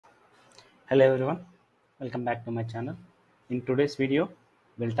Hello everyone, welcome back to my channel. In today's video,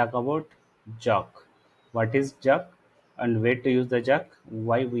 we'll talk about jOOQ. What is jOOQ and where to use the jOOQ,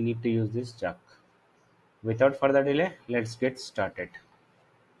 why we need to use this jOOQ. Without further delay, let's get started.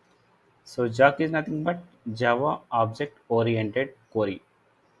 So jOOQ is nothing but Java Object Oriented Query.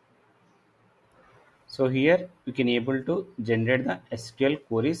 So here you can able to generate the SQL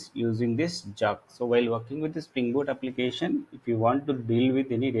queries using this jOOQ. So while working with the Spring Boot application, if you want to deal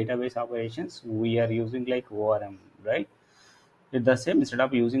with any database operations, we are using like ORM, right? With the same, instead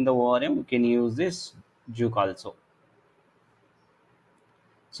of using the ORM, you can use this jOOQ also.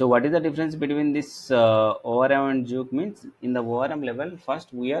 So what is the difference between this ORM and jOOQ means? In the ORM level,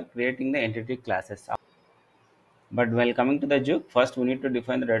 first we are creating the entity classes. But while coming to the jOOQ, first we need to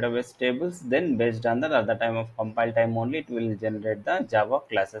define the database tables. Then based on that, at the time of compile time only, it will generate the Java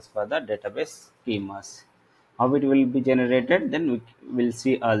classes for the database schemas. How it will be generated? Then we will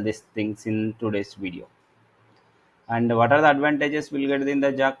see all these things in today's video. And what are the advantages we'll get in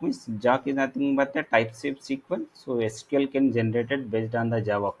the jOOQ means? jOOQ is nothing but a type shape SQL. So SQL can generate it based on the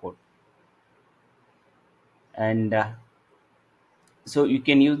Java code. And so you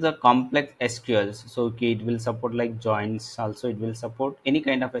can use the complex SQLs. So okay, it will support like joins. Also, it will support any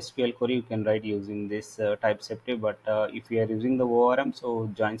kind of SQL query you can write using this type safety. But if you are using the ORM, so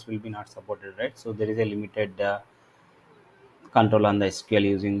joins will be not supported, right? So there is a limited control on the SQL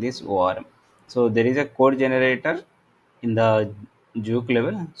using this ORM. So there is a code generator in the jOOQ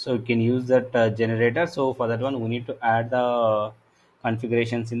level, so you can use that generator. So for that one, we need to add the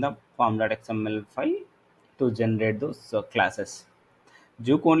configurations in the form.xml file to generate those classes.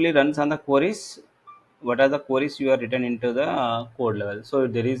 jOOQ only runs on the queries. What are the queries you are written into the code level? So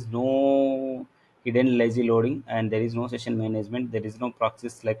there is no hidden lazy loading, and there is no session management. There is no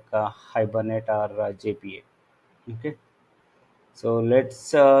proxies like Hibernate or JPA. Okay. So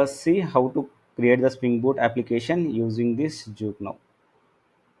let's see how to create the Spring Boot application using this jOOQ now.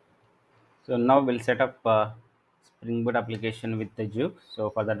 So now we'll set up Spring Boot application with the jOOQ.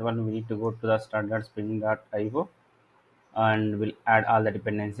 So for that one, we need to go to the standard spring.io and we'll add all the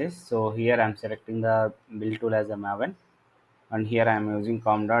dependencies. So here I'm selecting the build tool as a Maven, and here I'm using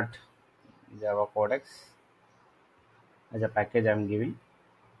com.java codex as a package I'm giving,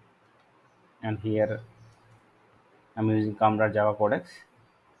 and here I'm using com.java codex.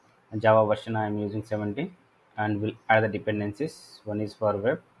 Java version I am using 17, and we'll add the dependencies. One is for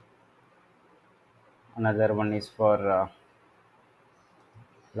web, another one is for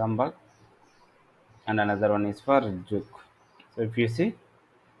Rambag, and another one is for jOOQ. So if you see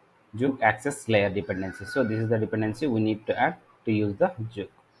jOOQ access layer dependency, so this is the dependency we need to add to use the jOOQ.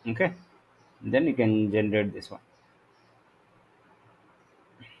 Okay, then you can generate this one.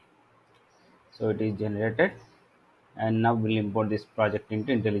 So it is generated, and now we'll import this project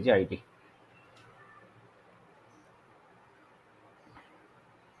into IntelliJ IT.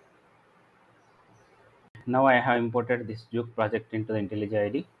 Now I have imported this jOOQ project into the IntelliJ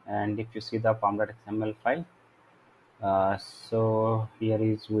IDE, and if you see the form.xml file, so here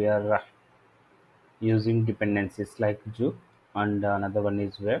is we are using dependencies like jOOQ, and another one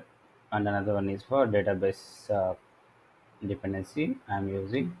is web, and another one is for database dependency. I am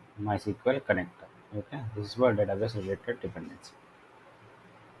using MySQL connector. Okay, this is for database related dependency.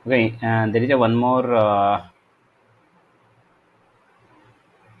 Okay, and there is a one more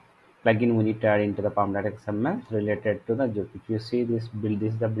plugin we need to add into the pom.xml related to the jOOQ. If you see this build,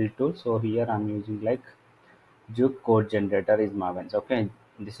 this is the build tool. So here I'm using like jOOQ code generator is Maven. Okay,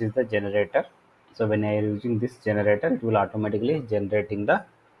 this is the generator. So when I am using this generator, it will automatically generating the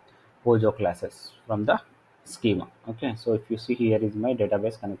POJO classes from the schema. Okay, so if you see, here is my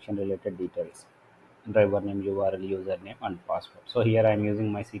database connection related details: driver name, URL, username, and password. So here I am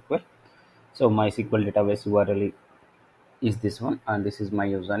using MySQL. So MySQL database URL is this one, and this is my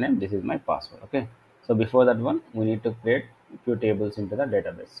username, this is my password. Okay, so before that one, we need to create few tables into the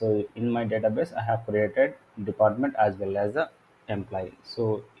database. So in my database, I have created department as well as the employee.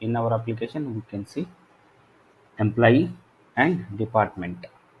 So in our application, we can see employee and department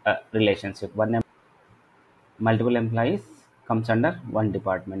relationship. Multiple employees comes under one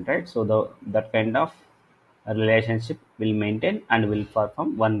department, right? So the that kind of a relationship will maintain and will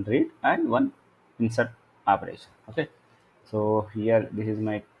perform one read and one insert operation. Okay, so here this is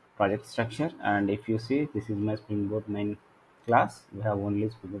my project structure, and if you see, this is my Spring Boot main class. We have only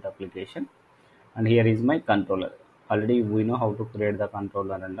Spring Boot application, and here is my controller. Already we know how to create the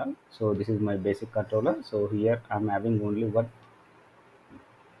controller and all. So this is my basic controller. So here I'm having only one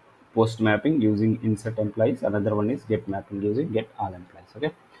post mapping using insert employees, another one is get mapping using get all employees.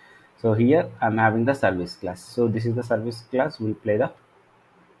 Okay, so here I'm having the service class. So this is the service class. We'll play the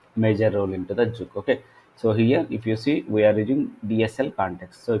major role into the jOOQ. Okay, so here if you see we are using DSL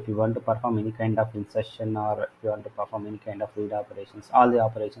context. So if you want to perform any kind of insertion, or if you want to perform any kind of read operations, all the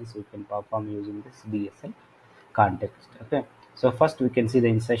operations you can perform using this DSL context. Okay, so first we can see the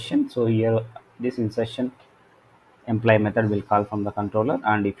insertion. So here this insertion employee method will call from the controller,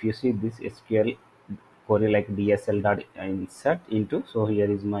 and if you see this SQL query like dsl dot insert into, so here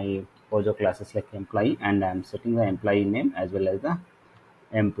is my POJO classes like employee, and I'm setting the employee name as well as the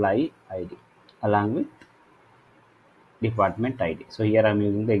employee ID along with department ID. So here I'm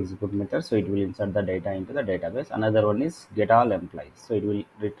using the execute method, so it will insert the data into the database. Another one is get all employees, so it will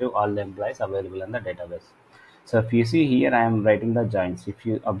retrieve all the employees available in the database. So if you see here I am writing the joins. If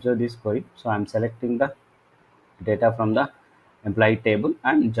you observe this query, so I'm selecting the data from the employee table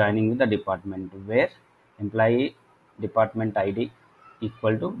and joining with the department, where employee department ID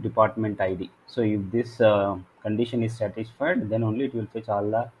equal to department ID. So if this condition is satisfied, then only it will fetch all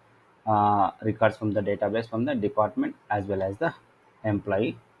the records from the database from the department as well as the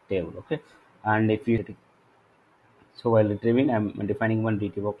employee table. Okay, and if you, so while retrieving, I'm defining one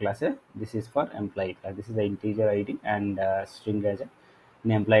DTO class. This is for employee class. This is the integer ID and string as an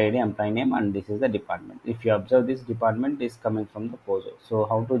employee ID, employee name, and this is the department. If you observe, this department is coming from the POJO. So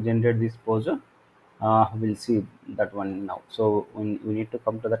how to generate this POJO? We'll see that one now. So we need to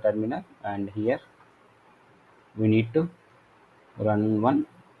come to the terminal, and here we need to run one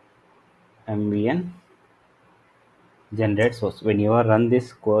MVN generate source. When you are run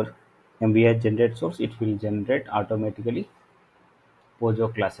this core MVN generate source, it will generate automatically POJO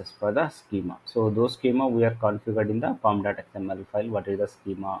classes for the schema. So those schema we are configured in the form.xml file. What is the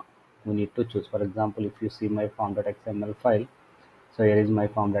schema we need to choose? For example, if you see my form.xml file, so here is my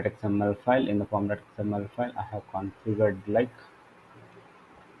form.xml file. In the form.xml file, I have configured like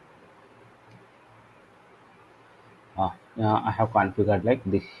I have configured like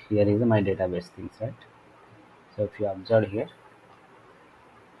this. Here is my database things, right? So if you observe here,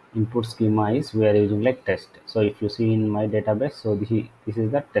 input schema is we are using like test. So if you see in my database, so this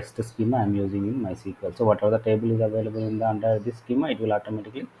is the test schema I'm using in MySQL. So whatever the table is available in the under this schema, it will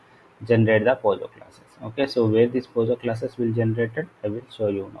automatically generate the POJO classes. Okay, so where these POJO classes will generated, I will show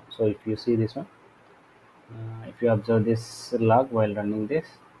you now. So if you see this one, if you observe this log while running this,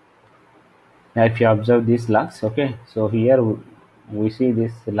 now if you observe these logs, okay, so here we see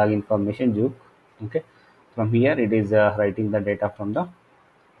this log information jOOQ. Okay, from here it is writing the data from the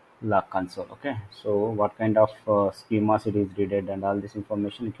log console. Okay, so what kind of schemas it is readed and all this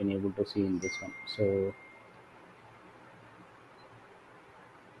information you can able to see in this one. So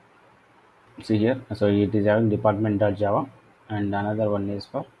see here, so it is having department.java, and another one is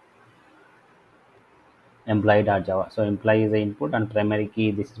for employee.java. So employee is the input and primary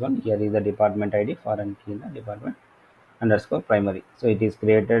key, this is one. Here is the department ID, foreign key in the department underscore primary. So it is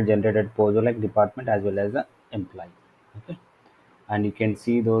created generated POJO like department as well as the employee. Okay, and you can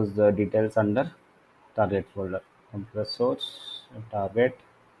see those details under target folder, computer source, target,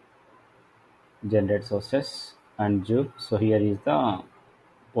 generate sources, and jOOQ. So here is the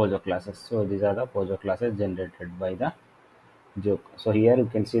POJO classes. So these are the POJO classes generated by the jOOQ. So here you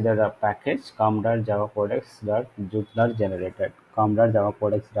can see that the package com.javacodex.jOOQ.generated.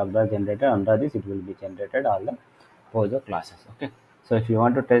 Com.javacodex.generated. Under this it will be generated all the POJO classes. Okay. So if you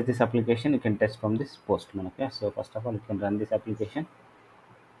want to test this application, you can test from this Postman. Okay. So first of all, you can run this application.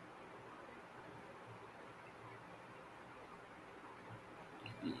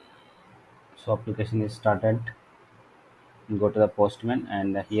 So application is started. Go to the Postman,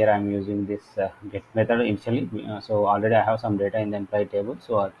 and here I'm using this get method initially. So already I have some data in the employee table,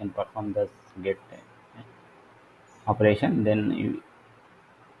 so I can perform this get operation. Then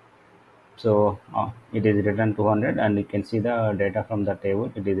so it is written 200, and you can see the data from the table.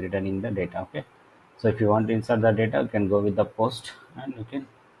 It is written in the data. Okay, so if you want to insert the data, you can go with the post and you can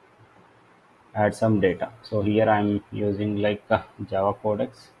add some data. So here I'm using like Java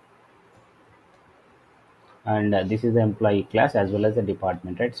Codex, and this is the employee class as well as the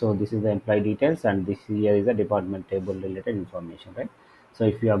department, right? So this is the employee details, and this here is the department table related information, right? So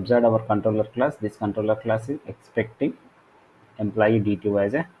if you observe our controller class, this controller class is expecting employee d2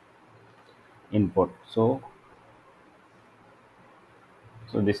 as a input. So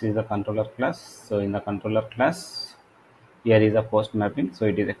this is the controller class. So in the controller class, here is a post mapping, so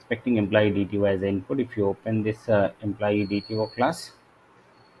it is expecting employee d2 as a input. If you open this employee d2 class,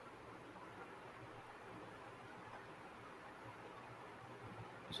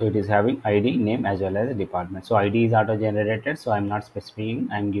 so it is having id, name, as well as the department. So id is auto generated, so I'm not specifying,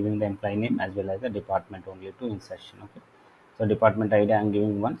 I'm giving the employee name as well as the department only to insertion. Okay, so department id I'm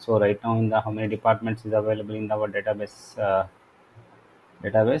giving one. So right now in the how many departments is available in our database,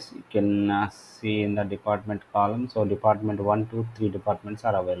 database, you can see in the department column. So department 1 to 3 departments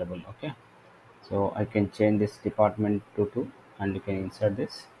are available. Okay, so I can change this department to 2 and you can insert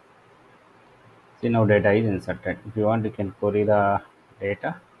this. See, now data is inserted. If you want, you can query the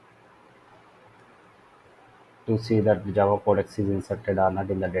data to see that Java codex is inserted or not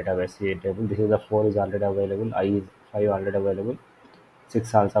in the database table. This is the 4 is already available, I is 5 already available,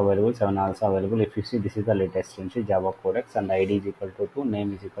 6 also available, 7 also available. If you see, this is the latest change, Java codex, and ID is equal to 2,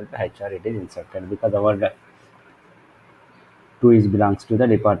 name is equal to HR. It is inserted because our 2 is belongs to the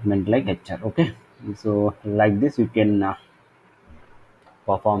department like HR. Okay, so like this you can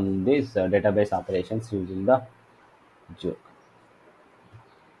perform these database operations using the jOOQ.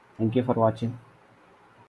 Thank you for watching.